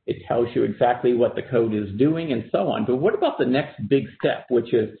slide. It tells you exactly what the code is doing and so on. But what about the next big step,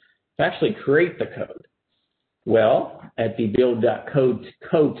 which is to actually create the code? Well, at the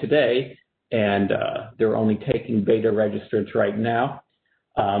build.code today, and they're only taking beta registrants right now,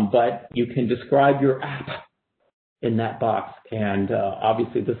 but you can describe your app in that box. And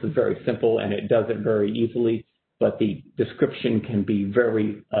obviously this is very simple and it does it very easily, but the description can be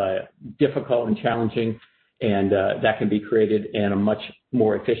very difficult and challenging, and that can be created in a much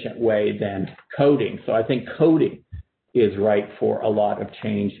more efficient way than coding. So I think coding is right for a lot of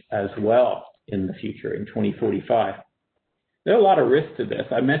change as well in the future, in 2045. There are a lot of risks to this.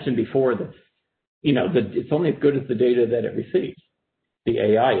 I mentioned before that, it's only as good as the data that it receives. The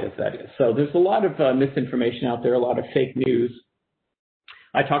AI is, that is. So there's a lot of misinformation out there, a lot of fake news.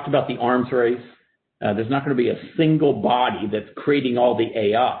 I talked about the arms race There's not going to be a single body that's creating all the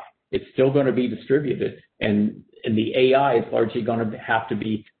AI. It's still going to be distributed, and the AI is largely going to have to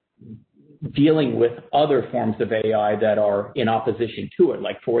be dealing with other forms of AI that are in opposition to it.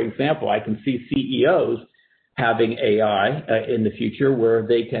 Like, for example, I can see CEOs having AI in the future where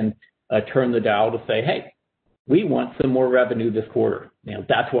they can turn the dial to say, hey, we want some more revenue this quarter.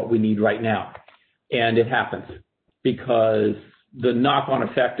 That's what we need right now. And it happens because the knock-on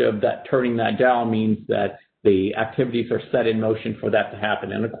effect of that turning that dial means that the activities are set in motion for that to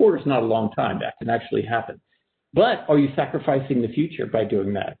happen. And a quarter is not a long time. That can actually happen. But are you sacrificing the future by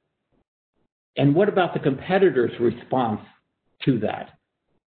doing that? And what about the competitor's response to that?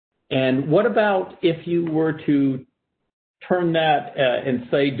 And what about if you were to turn that and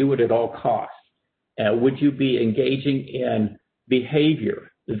say, do it at all costs? Would you be engaging in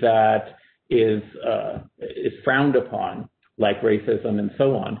behavior that is frowned upon, like racism and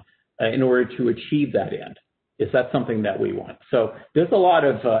so on, in order to achieve that end? Is that something that we want? So there's a lot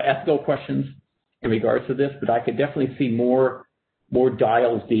of ethical questions in regards to this, but I could definitely see more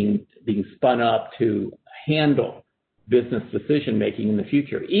dials being spun up to handle business decision making in the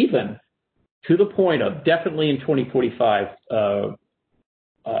future, even to the point of definitely in 2045,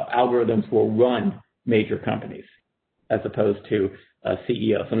 algorithms will run major companies as opposed to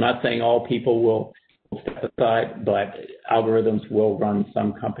CEOs. I'm not saying all people will step aside, but algorithms will run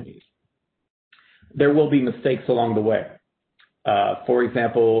some companies. There will be mistakes along the way. For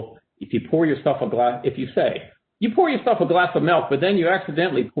example, if you pour yourself a glass, if you say, you pour yourself a glass of milk, but then you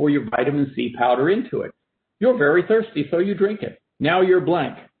accidentally pour your vitamin C powder into it. You're very thirsty, so you drink it. Now you're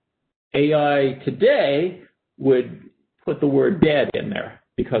blank. AI today would put the word dead in there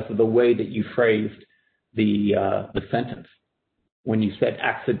because of the way that you phrased the sentence. When you said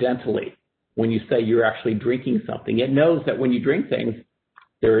accidentally, when you say you're actually drinking something, it knows that when you drink things,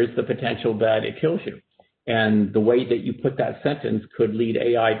 there is the potential that it kills you. And the way that you put that sentence could lead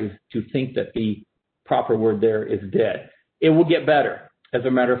AI to think that the proper word there is dead. It will get better. As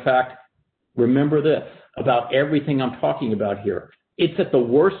a matter of fact, remember this about everything I'm talking about here. It's at the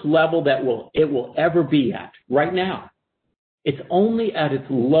worst level that it will ever be at right now. It's only at its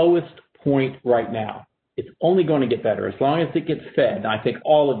lowest point right now. It's only going to get better as long as it gets fed. And I think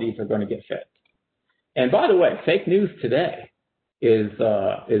all of these are going to get fed. And by the way, fake news today is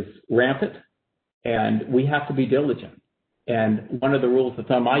rampant, and we have to be diligent. And one of the rules of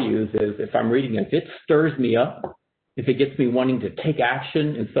thumb I use is if I'm reading it, if it stirs me up, if it gets me wanting to take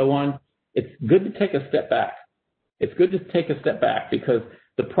action and so on, it's good to take a step back. It's good to take a step back because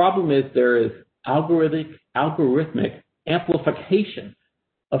the problem is there is algorithmic amplification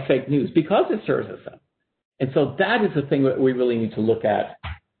of fake news because it stirs us up. And so that is the thing that we really need to look at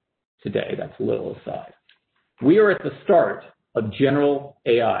today. That's a little aside. We are at the start of general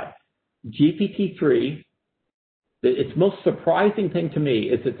AI. GPT-3, its most surprising thing to me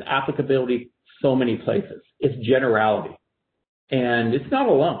is its applicability so many places. It's generality. And it's not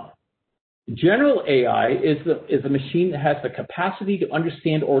alone. General AI is a machine that has the capacity to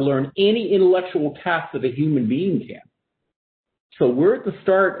understand or learn any intellectual task that a human being can. So we're at the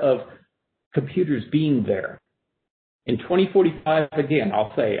start of computers being there. In 2045, again,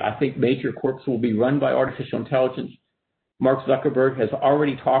 I'll say, I think major corps will be run by artificial intelligence. Mark Zuckerberg has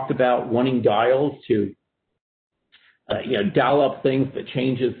already talked about wanting dials to dial up things that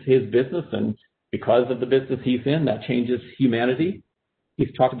changes his business, and because of the business he's in, that changes humanity.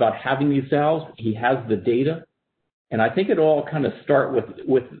 He's talked about having these dials. He has the data. And I think it'll all kind of start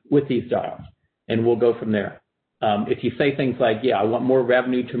with these dials, and we'll go from there. If you say things like, I want more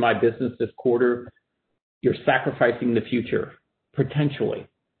revenue to my business this quarter, you're sacrificing the future, potentially.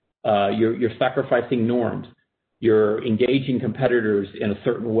 You're sacrificing norms. You're engaging competitors in a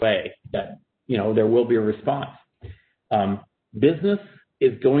certain way that, there will be a response. Business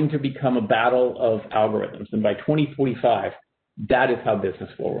is going to become a battle of algorithms. And by 2045, that is how business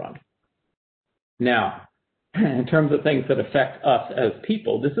will run. Now, in terms of things that affect us as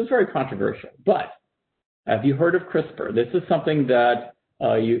people, this is very controversial. But have you heard of CRISPR? This is something that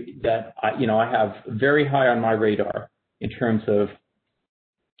I have very high on my radar in terms of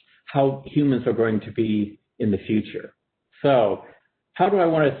how humans are going to be in the future. So how do I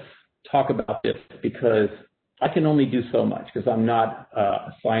want to talk about this? Because I can only do so much because I'm not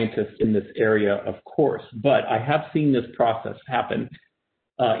a scientist in this area, of course, but I have seen this process happen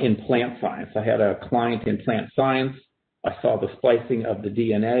in plant science. I had a client in plant science. I saw the splicing of the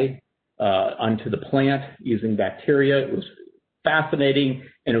DNA onto the plant using bacteria. It was fascinating,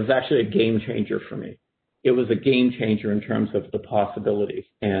 and it was actually a game changer for me. It was a game changer in terms of the possibilities,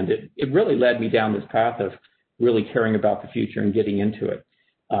 and it really led me down this path of really caring about the future and getting into it.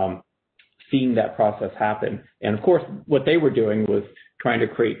 seeing that process happen. And of course, what they were doing was trying to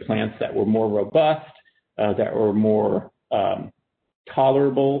create plants that were more robust, that were more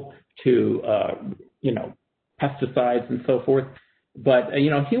tolerable to, pesticides and so forth. But,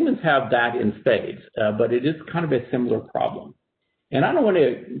 humans have that in spades, but it is kind of a similar problem. And I don't want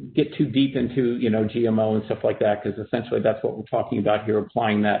to get too deep into, GMO and stuff like that, because essentially that's what we're talking about here,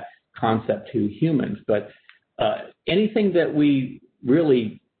 applying that concept to humans. But anything that we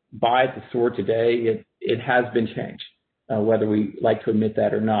really buy at the store today, it has been changed, whether we like to admit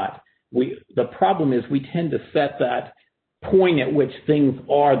that or not. The problem is we tend to set that point at which things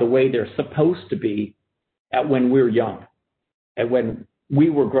are the way they're supposed to be at when we're young, at when we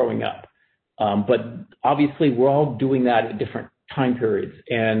were growing up. But obviously we're all doing that at different time periods,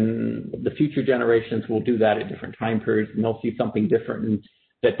 and the future generations will do that at different time periods, and they'll see something different and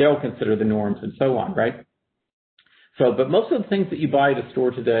that they'll consider the norms and so on, right? So, but most of the things that you buy at a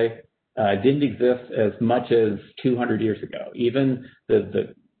store today didn't exist as much as 200 years ago. Even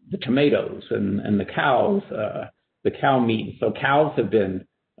the tomatoes and the cows, the cow meat. So cows have been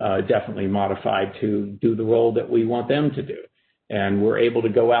definitely modified to do the role that we want them to do. And we're able to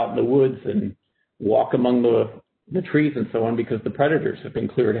go out in the woods and walk among the trees and so on because the predators have been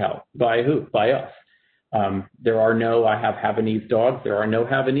cleared out. By who? By us. I have Havanese dogs. There are no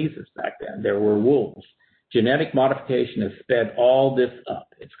Havaneses back then. There were wolves. Genetic modification has sped all this up.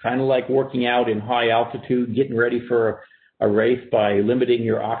 It's kind of like working out in high altitude, getting ready for a race by limiting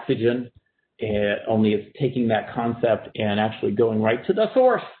your oxygen. Only it's taking that concept and actually going right to the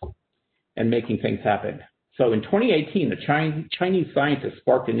source and making things happen. So in 2018, a Chinese scientist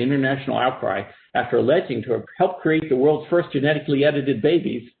sparked an international outcry after alleging to have helped create the world's first genetically edited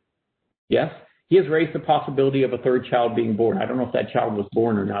babies. Yes, he has raised the possibility of a third child being born. I don't know if that child was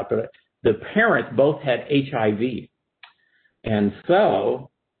born or not, but the parents both had HIV. And so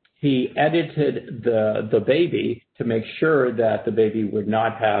he edited the baby to make sure that the baby would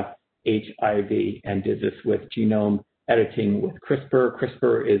not have HIV, and did this with genome editing with CRISPR.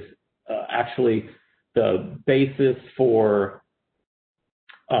 CRISPR is actually the basis for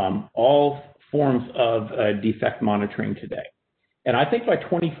all forms of defect monitoring today. And I think by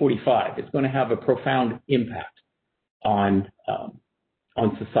 2045, it's going to have a profound impact on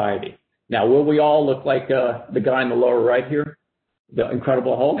society. Now, will we all look like the guy in the lower right here, the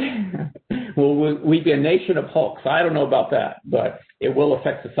Incredible Hulk? Will we be a nation of Hulks? I don't know about that, but it will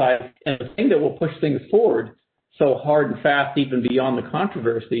affect society. And the thing that will push things forward so hard and fast, even beyond the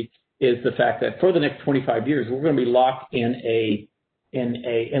controversy, is the fact that for the next 25 years, we're going to be locked in a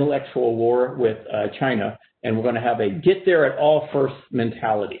intellectual war with China, and we're going to have a get there at all first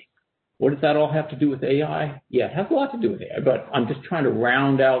mentality. What does that all have to do with AI? Yeah, it has a lot to do with AI, but I'm just trying to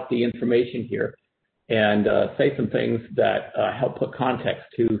round out the information here and say some things that help put context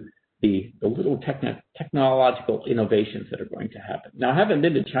to the little technological innovations that are going to happen. Now, I haven't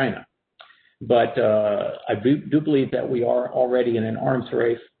been to China, but I do believe that we are already in an arms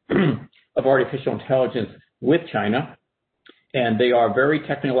race of artificial intelligence with China, and they are very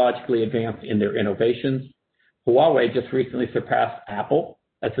technologically advanced in their innovations. Huawei just recently surpassed Apple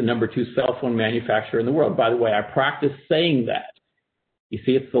as the #2 cell phone manufacturer in the world. By the way, I practice saying that. You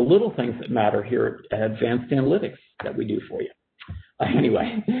see, it's the little things that matter here at Advanced Analytics that we do for you.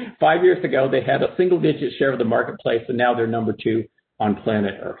 Anyway, 5 years ago, they had a single-digit share of the marketplace, and now they're number 2 on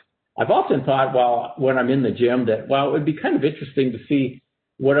planet Earth. I've often thought, when I'm in the gym, that, it would be kind of interesting to see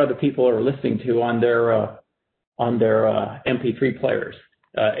what other people are listening to on their MP3 players.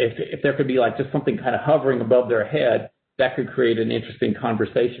 If there could be like just something kind of hovering above their head, that could create an interesting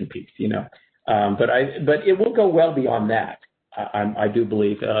conversation piece, But it will go well beyond that. I do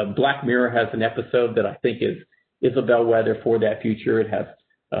believe. Black Mirror has an episode that I think is a bellwether for that future. It has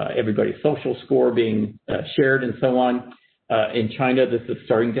everybody's social score being shared and so on. In China, this is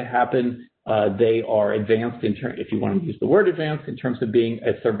starting to happen. They are advanced if you want to use the word advanced, in terms of being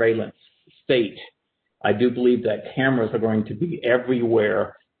a surveillance state. I do believe that cameras are going to be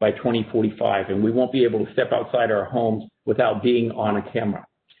everywhere by 2045, and we won't be able to step outside our homes without being on a camera.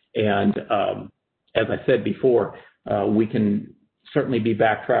 And as I said before, we can certainly be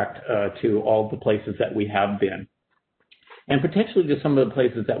backtracked to all the places that we have been, and potentially to some of the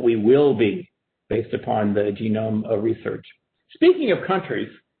places that we will be based upon the genome research. Speaking of countries,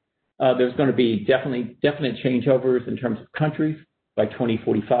 there's going to be definite changeovers in terms of countries by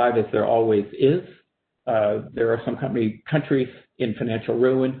 2045, as there always is. There are some countries in financial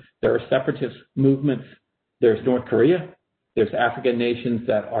ruin. There are separatist movements. There's North Korea. There's African nations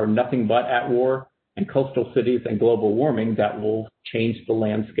that are nothing but at war, and coastal cities and global warming that will change the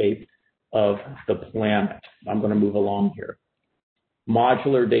landscape of the planet. I'm going to move along here.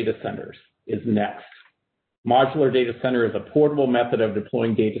 Modular data centers. is next. Modular data center is a portable method of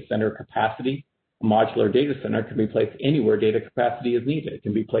deploying data center capacity. A modular data center can be placed anywhere data capacity is needed. It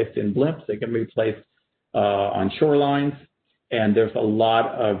can be placed in blimps. It can be placed on shorelines. And there's a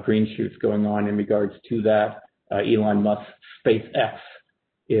lot of green shoots going on in regards to that. Elon Musk's SpaceX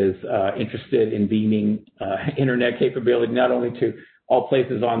is interested in beaming internet capability not only to all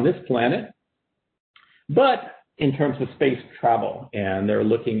places on this planet, but in terms of space travel. And they're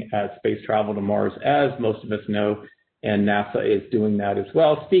looking at space travel to Mars, as most of us know, and NASA is doing that as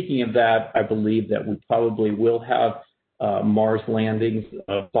well. Speaking of that, I believe that we probably will have Mars landings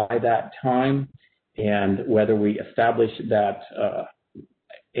by that time. And whether we establish that,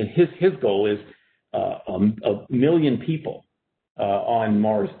 and his goal is a million people on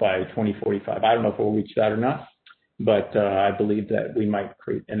Mars by 2045. I don't know if we'll reach that or not, but I believe that we might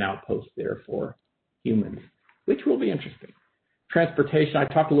create an outpost there for humans, which will be interesting. Transportation, I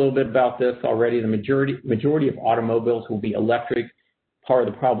talked a little bit about this already. The majority of automobiles will be electric. Part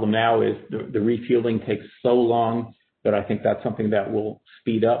of the problem now is the refueling takes so long, but I think that's something that will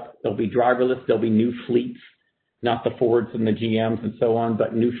speed up. There'll be driverless, there'll be new fleets, not the Fords and the GMs and so on,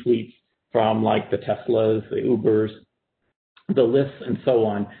 but new fleets from like the Teslas, the Ubers, the Lyfts and so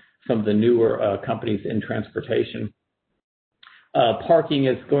on, some of the newer companies in transportation. Parking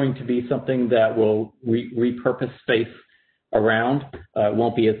is going to be something that will repurpose space around. It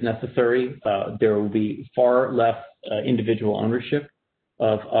won't be as necessary. There will be far less individual ownership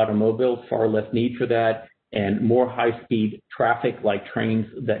of automobiles, far less need for that, and more high-speed traffic like trains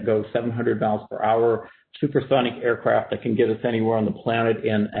that go 700 miles per hour, supersonic aircraft that can get us anywhere on the planet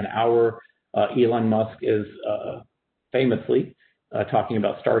in an hour. Elon Musk is famously talking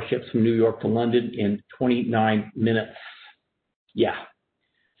about starships from New York to London in 29 minutes. Yeah.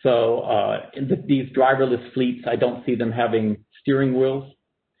 So these driverless fleets, I don't see them having steering wheels.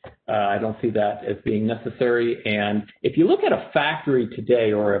 I don't see that as being necessary. And if you look at a factory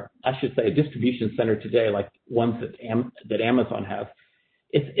today, or I should say a distribution center today, like ones that Amazon has,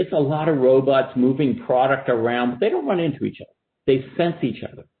 it's a lot of robots moving product around, but they don't run into each other. They sense each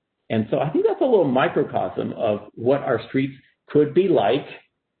other. And so I think that's a little microcosm of what our streets could be like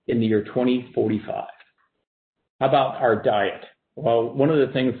in the year 2045. How about our diet? Well, one of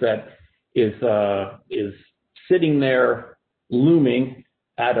the things that is sitting there looming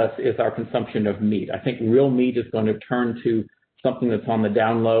at us is our consumption of meat. I think real meat is going to turn to something that's on the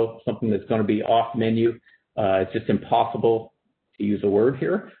down low, something that's going to be off menu. It's just impossible to use a word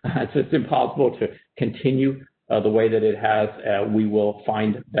here. It's just impossible to continue the way that it has. We will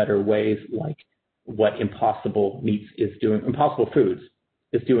find better ways, like what Impossible Foods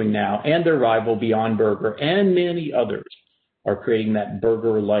is doing now, and their rival Beyond Burger and many others are creating that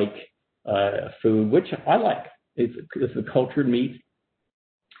burger-like food, which I like. It's a cultured meat.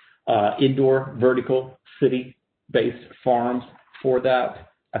 Indoor, vertical, city-based farms for that.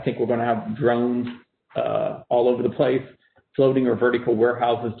 I think we're going to have drones all over the place, floating or vertical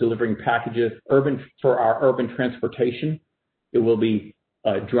warehouses delivering packages. For our urban transportation, it will be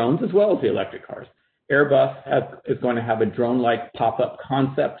drones as well as the electric cars. Airbus is going to have a drone-like pop-up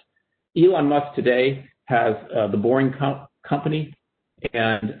concept. Elon Musk today has the Boring Company,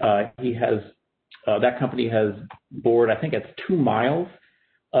 and that company has bored, I think it's 2 miles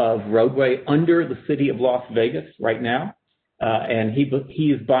of roadway under the city of Las Vegas right now. And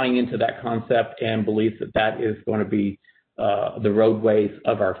he is buying into that concept and believes that is going to be the roadways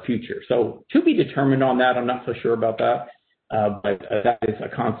of our future. So to be determined on that, I'm not so sure about that. But that is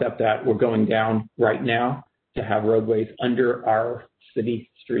a concept that we're going down right now, to have roadways under our city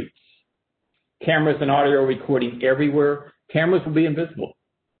streets. Cameras and audio recording everywhere. Cameras will be invisible,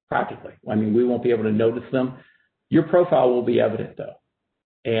 practically. I mean, we won't be able to notice them. Your profile will be evident, though.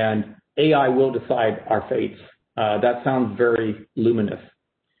 And AI will decide our fates. That sounds very luminous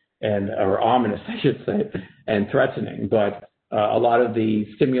or ominous, I should say, and threatening. But a lot of the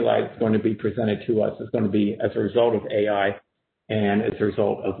stimuli that's going to be presented to us is going to be as a result of AI and as a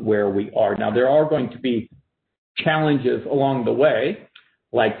result of where we are. Now, there are going to be challenges along the way,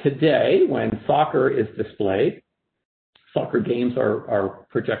 like today when soccer is displayed. Soccer games are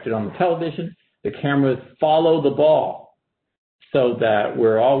projected on the television. The cameras follow the ball so that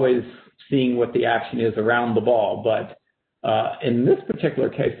we're always seeing what the action is around the ball. But in this particular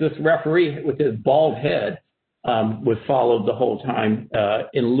case, this referee with his bald head was followed the whole time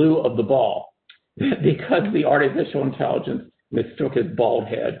in lieu of the ball because the artificial intelligence mistook his bald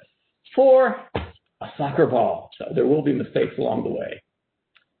head for a soccer ball. So there will be mistakes along the way.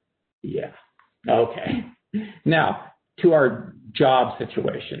 Yeah. Okay. Now, to our job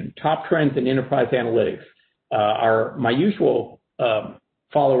situation. Top trends in enterprise analytics. My usual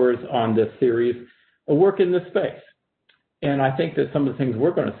followers on this series work in this space. And I think that some of the things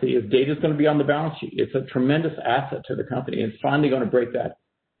we're going to see is data is going to be on the balance sheet. It's a tremendous asset to the company. It's finally going to break that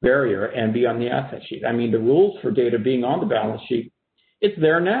barrier and be on the asset sheet. I mean, the rules for data being on the balance sheet, it's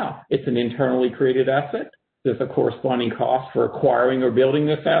there now. It's an internally created asset. There's a corresponding cost for acquiring or building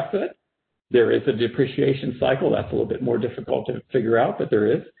this asset. There is a depreciation cycle. That's a little bit more difficult to figure out, but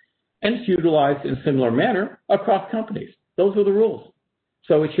there is. And it's utilized in a similar manner across companies. Those are the rules.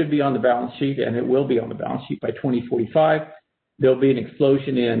 So it should be on the balance sheet, and it will be on the balance sheet by 2045. There'll be an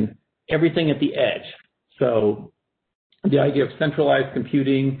explosion in everything at the edge. So the idea of centralized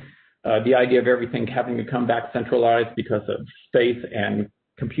computing, the idea of everything having to come back centralized because of space and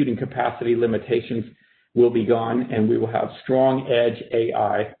computing capacity limitations will be gone, and we will have strong edge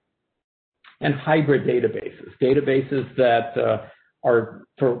AI and hybrid databases that are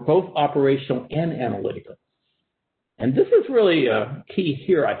for both operational and analytical. And this is really key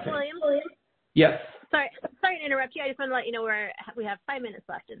here, I think. William? Yes. Sorry to interrupt you. I just want to let you know we have 5 minutes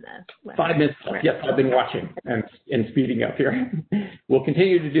left in the webinar. 5 minutes left. Yes, I've been watching and speeding up here. We'll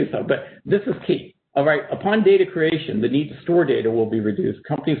continue to do so, but this is key. All right, upon data creation, the need to store data will be reduced.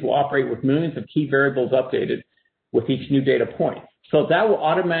 Companies will operate with millions of key variables updated with each new data point. So that will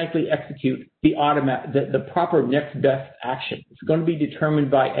automatically execute the proper next best action. It's going to be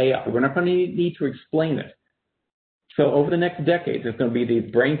determined by AI. We're not going to need to explain it. So over the next decade, there's going to be these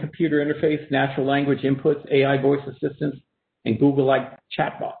brain-computer interface, natural language inputs, AI voice assistants, and Google-like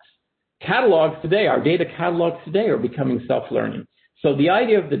chatbots. Catalogs today, our data catalogs today are becoming self-learning. So the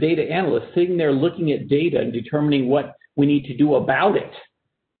idea of the data analyst sitting there looking at data and determining what we need to do about it,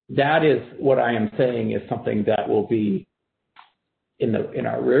 that is what I am saying is something that will be in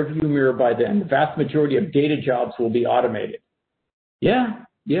our rearview mirror by then. The vast majority of data jobs will be automated. Yeah,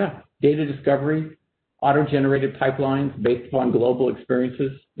 data discovery, auto-generated pipelines based upon global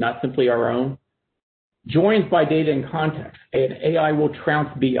experiences, not simply our own, joined by data and context. And AI will trounce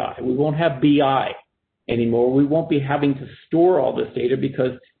BI. We won't have BI anymore. We won't be having to store all this data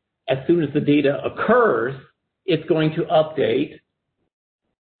because as soon as the data occurs, it's going to update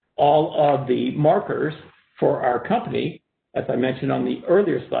all of the markers for our company, as I mentioned on the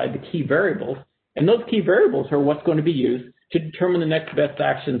earlier slide, the key variables. And those key variables are what's going to be used to determine the next best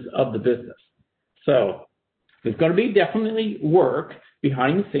actions of the business. So there's going to be definitely work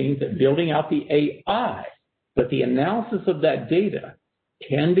behind the scenes at building out the AI, but the analysis of that data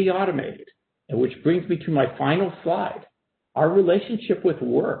can be automated. And which brings me to my final slide. Our relationship with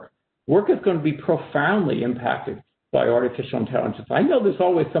work. Work is going to be profoundly impacted by artificial intelligence. I know there's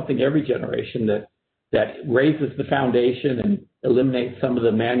always something every generation that raises the foundation and eliminates some of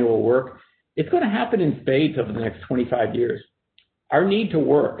the manual work. It's going to happen in spades over the next 25 years. Our need to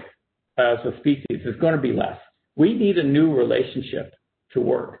work as a species is going to be less. We need a new relationship to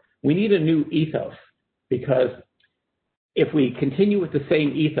work. We need a new ethos, because if we continue with the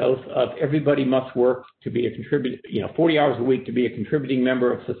same ethos of everybody must work to be a contributor, 40 hours a week to be a contributing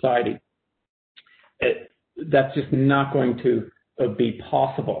member of society, that's just not going to be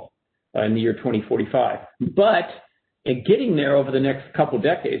possible in the year 2045. But in getting there over the next couple of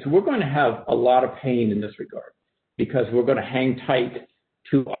decades, we're going to have a lot of pain in this regard, because we're going to hang tight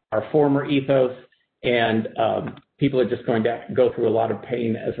to our former ethos, and people are just going to go through a lot of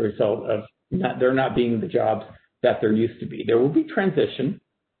pain as a result of there not being the jobs that there used to be. There will be transition.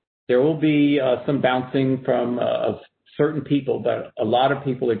 There will be some bouncing from of certain people, but a lot of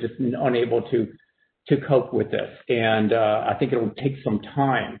people are just unable to cope with this. And I think it will take some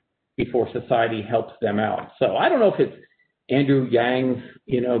time before society helps them out. So I don't know if it's Andrew Yang's,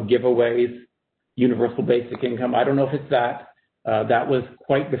 giveaways, universal basic income. I don't know if it's that. That was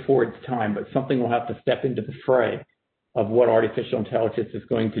quite before its time, but something will have to step into the fray of what artificial intelligence is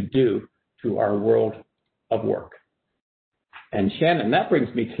going to do to our world of work. And Shannon, that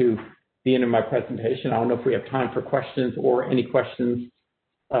brings me to the end of my presentation. I don't know if we have time for questions or any questions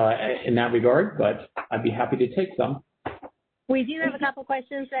in that regard, but I'd be happy to take some. We do have a couple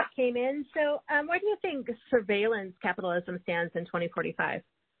questions that came in. So where do you think surveillance capitalism stands in 2045?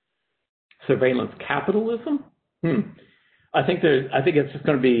 Surveillance capitalism? I think it's just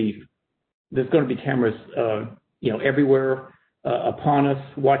going to be, there's going to be cameras, everywhere upon us,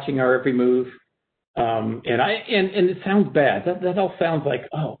 watching our every move. And it sounds bad. That all sounds like,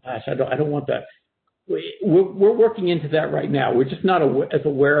 oh gosh, I don't want that. We're working into that right now. We're just not as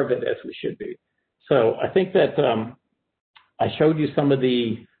aware of it as we should be. So I think that I showed you some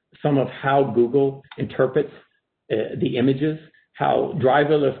of how Google interprets the images, how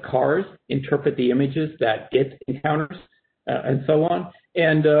driverless cars interpret the images that it encounters, and so on.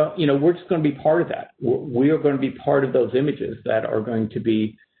 And, we're just going to be part of that. We are going to be part of those images that are going to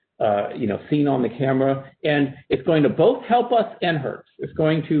be, seen on the camera. And it's going to both help us and hurt us. It's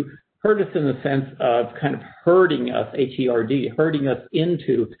going to hurt us in the sense of kind of herding us, H-E-R-D, herding us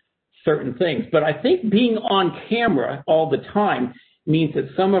into certain things. But I think being on camera all the time means that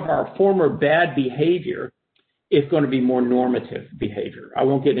some of our former bad behavior is going to be more normative behavior. I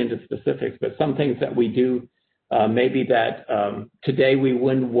won't get into specifics, but some things that we do, maybe that today we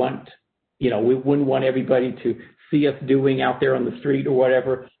wouldn't want everybody to see us doing out there on the street or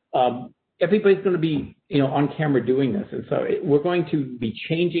whatever. Everybody's going to be, on camera doing this. And so we're going to be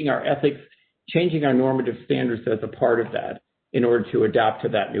changing our ethics, changing our normative standards as a part of that in order to adapt to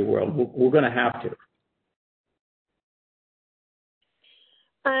that new world. We're going to have to.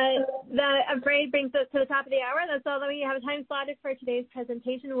 That, I'm afraid, brings us to the top of the hour. That's all that we have time slotted for today's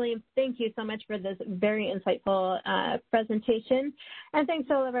presentation. William, thank you so much for this very insightful presentation. And thanks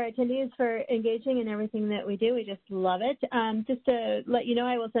to all of our attendees for engaging in everything that we do. We just love it. Just to let you know,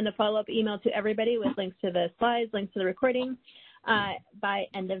 I will send a follow-up email to everybody with links to the slides, links to the recording by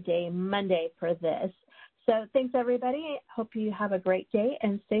end of day Monday for this. So thanks, everybody. Hope you have a great day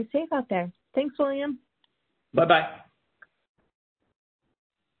and stay safe out there. Thanks, William. Bye-bye.